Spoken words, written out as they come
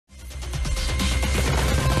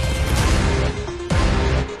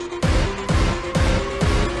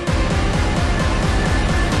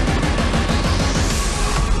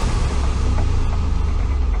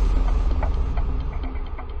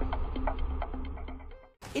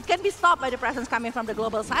it can be stopped by the presence coming from the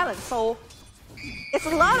global silence. So it's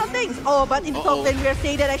a lot of things. Oh, but in the top lane, we are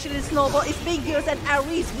saying that actually the snowball is being used and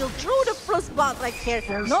Ares will throw the first blood right here.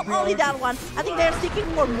 Not only that one, I think they're seeking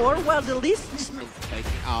for more while the list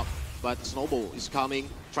taking up, but snowball is coming,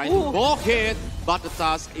 trying to block it, but the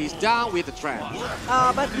task is down with the trap.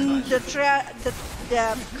 But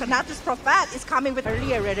the Kanatus Prophet is coming with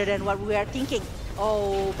earlier rather than what we are thinking.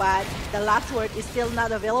 Oh, but the last word is still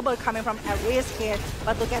not available coming from Ares here.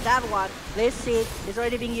 But look at that one. Let's see. It's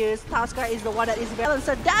already being used. Tusker is the one that is balanced.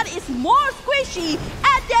 So that is more squishy.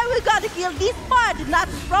 And then we got to kill this part.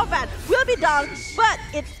 Kanatus Prophet will be down. But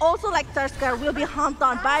it's also like Tusker will be hunted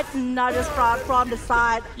on by another sprout from the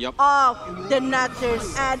side of the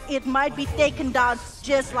Nutters. And it might be taken down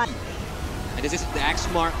just like... And this is the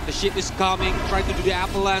X mark. The ship is coming, trying to do the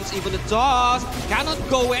avalanche. Even the toss cannot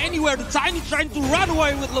go anywhere. The Tiny trying to run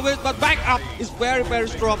away with Lewis, but back up is very, very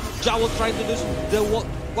strong. Jowl trying to do the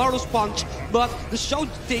Walrus Punch, but the Show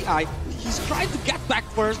TI, he's trying to get back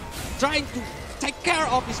first, trying to take care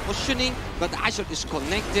of his positioning, but the iShot is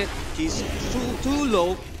connected. He's too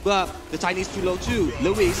low, but the Tiny is too low too.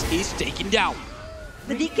 Lewis is taken down.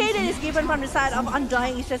 The decay that is given from the side of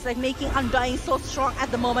Undying is just like making Undying so strong at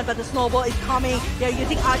the moment, but the snowball is coming. They're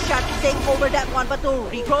using Arshad to take over that one, but the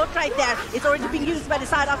regrowth right there is already being used by the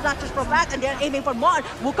side of Nutters Prophet, and they're aiming for more.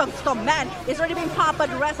 Wukong's command is already being popped, but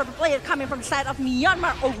the rest of the players coming from the side of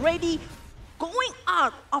Myanmar already going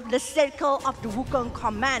out of the circle of the Wukong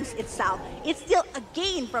commands itself. It's still a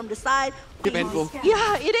gain from the side.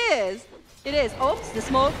 Yeah, it is. It is. Oops, the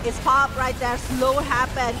smoke is popped right there. Slow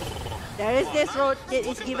happened. There is this road that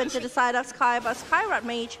is given to the side of Sky, but Skyrat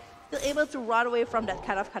Mage still able to run away from that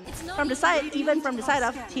kind of from the side, even from the side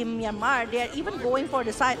of Team Myanmar. They are even going for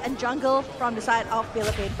the side and jungle from the side of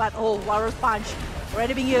Philippine. But oh, Walrus Punch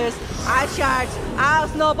already being used. Ice Charge,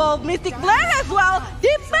 Snowball, Mystic Flare as well.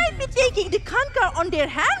 They might be taking the Kankar on their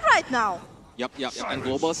hand right now. Yep, and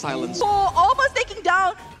global silence. So almost taking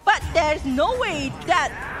down, but there's no way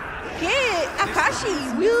that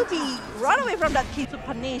Akashi will be run away from that key to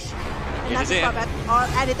punish. And that's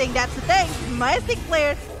or anything. That's the thing. Mystic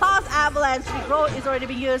Flare, Toss Avalanche, Regrow is already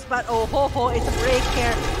being used, but oh ho ho, it's a break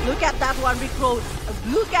here. Look at that one, Regrow.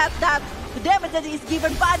 Look at that. The damage that is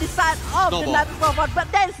given by the side of the Nutters Prophet, but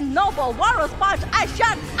there's Snowball, Walrus Punch, Ice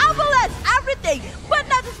Shot, Avalanche, everything. But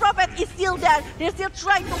Nutters Prophet is still there. They're still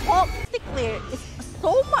trying to hold. Mystic Flare is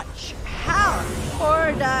so much help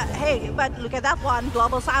for the but look at that one.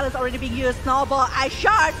 Global Silence already being used. Snowball, Ice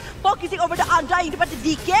Shard, focusing over the Undying, but the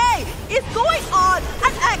decay is going on.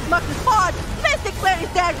 And X marks the spot. Mystic Flare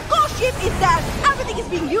is there. Ghost Ship is there. Everything is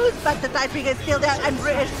being used, but the Tide Trigger is still there, and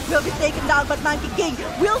British will be taken down. But Monkey King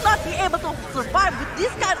will not be able to survive with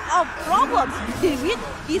this kind of problems.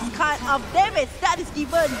 With this kind of damage that is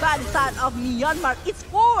given by the side of Myanmar. It's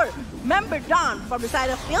 4 members down from the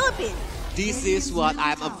side of Philippines. This is what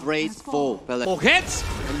I'm afraid for. 4 hits,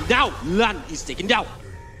 and now Lan is taken down.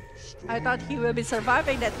 I thought he will be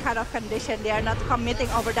surviving that kind of condition. They are not committing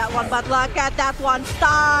over that one, but look at that one.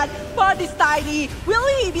 Stun for this Tiny. Will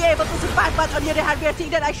he be able to survive? But on the other hand, we are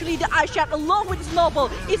seeing that actually the Ice Shot along with Snowball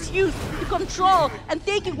is used to control and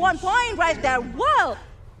taking 1 point right there. Well,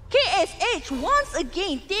 KSH once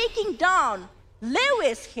again taking down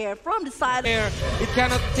Lewis here from the side. It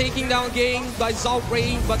cannot taking down game by Zhao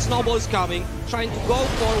Rain, but Snowball is coming, trying to go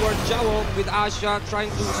forward. Jowl with Asha trying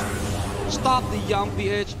to stop the young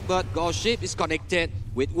PH, but Ghost Ship is connected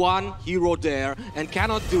with 1 hero there and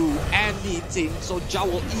cannot do anything. So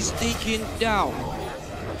Jowl is taken down.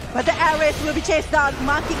 But the Ares will be chased down.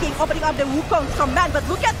 Monkey King opening up the Wukong's command, but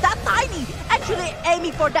look at that Tiny actually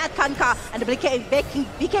aiming for that Kanka, and the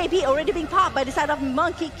BKB already being popped by the side of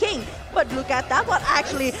Monkey King. But look at that one.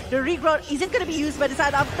 Actually, the regrowth isn't going to be used by the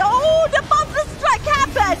side of the monster strike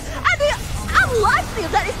happens, and the life steal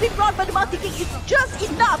that is being brought by the Monkey King is just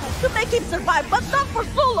enough to make him survive, but not for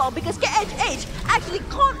so long because KHH actually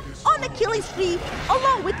caught on a killing spree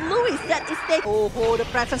along with Lewis that is taking. Oh, the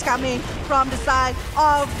presence coming from the side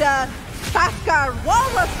of the Tusker.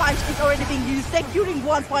 Walrus Punch is already being used, securing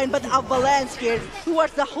 1 point, but Avalanche here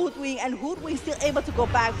towards the Hoodwing, and Hoodwing still able to go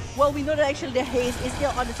back. Well, we know that actually the haste is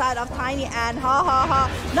still on the side of Tiny, and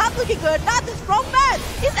not looking good. Not the strong man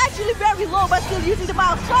is actually very low, but still using the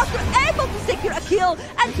mouse. Foster able to secure a kill,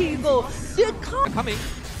 and here you go. The coming.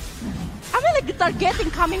 I feel like the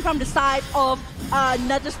targeting coming from the side of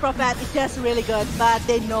Nutters Prophet is just really good, but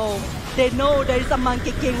they know there is a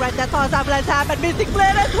Monkey King right there. Toss Avalanche happened, Mystic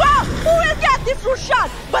Flare as well. Who will get this root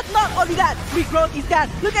shot? But not only that, Regrowth is there.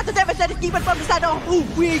 Look at the damage that is given from the side of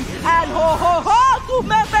Wing, and 2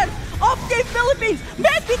 members of the Philippines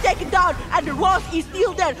may be taken down, and the Ross is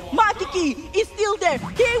still there. Makiki is still there.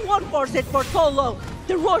 They won't force it for so long.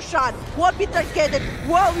 The Roshan won't be targeted.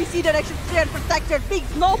 Well, we see the action clear and protected. Big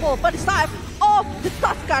snowball, but it's time of the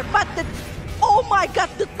Tuskar. But the oh my god,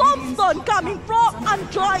 the tombstone coming from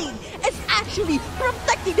Undying is actually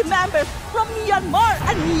protecting the members from Myanmar,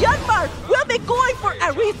 and Myanmar will be going for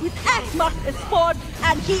a race with X-Mark Sport,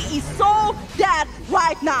 and he is so dead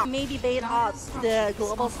right now. Maybe bait out the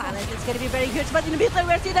global silence, it's going to be very huge, but in the mid lane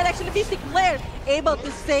we're seeing that actually Mystic player able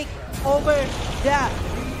to take over the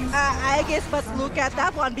I guess, but look at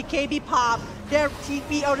that one, BKB pop, their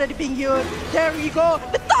TP already being used, there we go,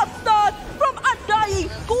 the tombstone from Undying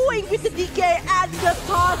going with the DK, and the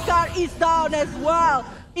Tuskar is down as well.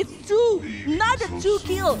 It's another 2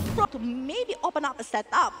 kill to maybe open up a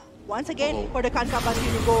setup. Once again, for the Kanka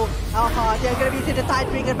go. They're going to be using the Tide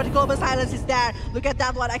Trigger, but the Global Silence is there. Look at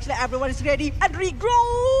that one. Actually, everyone is ready. And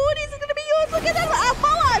regrow is going to be used. Look at that one.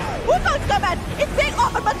 Alphawan, who comes command? It's being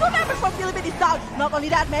offered, but 2 members from Philippine is down. Not only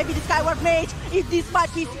that, maybe the Skyward Mage is this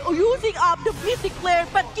much. He's using up the Mystic Flare,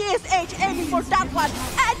 but KSH aiming for that one.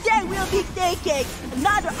 And they will be taking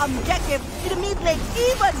another objective in the mid lane.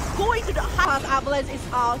 Even going to the half Avalanche is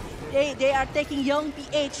out. They are taking Young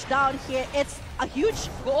PH down here. It's a huge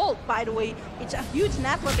goal, by the way. It's a huge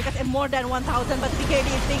network because it's more than 1,000, but BKB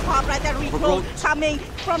is being popped right there. Recrow coming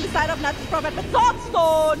from the side of Nazi Prophet, but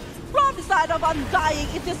Tombstone from the side of Undying.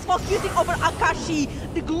 It is focusing over Akashi.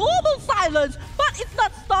 The global silence, but it's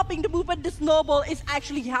not stopping the movement. The snowball is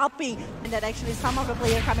actually helping. And then actually some of the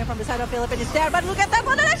players coming from the side of Philippines is there, but look at that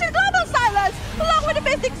one. And actually global silence, along with the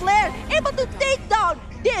basic flare, able to take down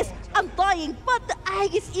this Undying, but the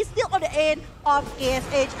Aegis is still on the end of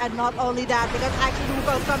KSH, and not only that, because actually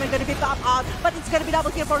Luka is coming, going to be popped out, but it's going to be double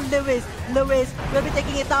kill for Lewis. Lewis will be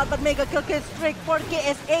taking it down, but mega kill streak for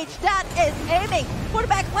KSH. That is aiming for the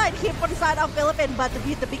backline here for the side of Philippines, but to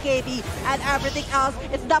beat the BKB and everything else,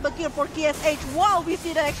 it's double kill for KSH. While we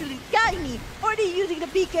see that actually Kaini already using the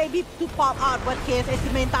BKB to pop out, but KSH is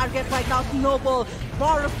the main target right now. Snowball,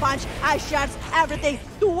 Boros Punch, Ice Shots, everything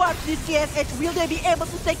towards this KSH. Will they be able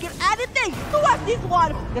to take it? Anything towards this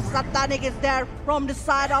one. The Satanic is there from the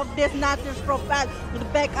side of this Natus Prophet. The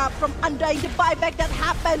backup from Undying, the buyback that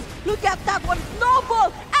happens. Look at that one.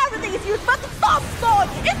 Snowball. Everything is used, but the Tombstone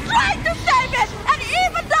is trying to save it. And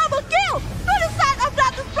even double kill to the side of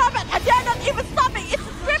Natus Prophet. And they're not even stopping. It's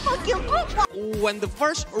a triple kill group. When the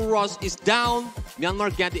first Ross is down,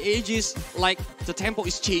 Myanmar get the Aegis, like the tempo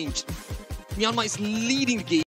is changed. Myanmar is leading the game.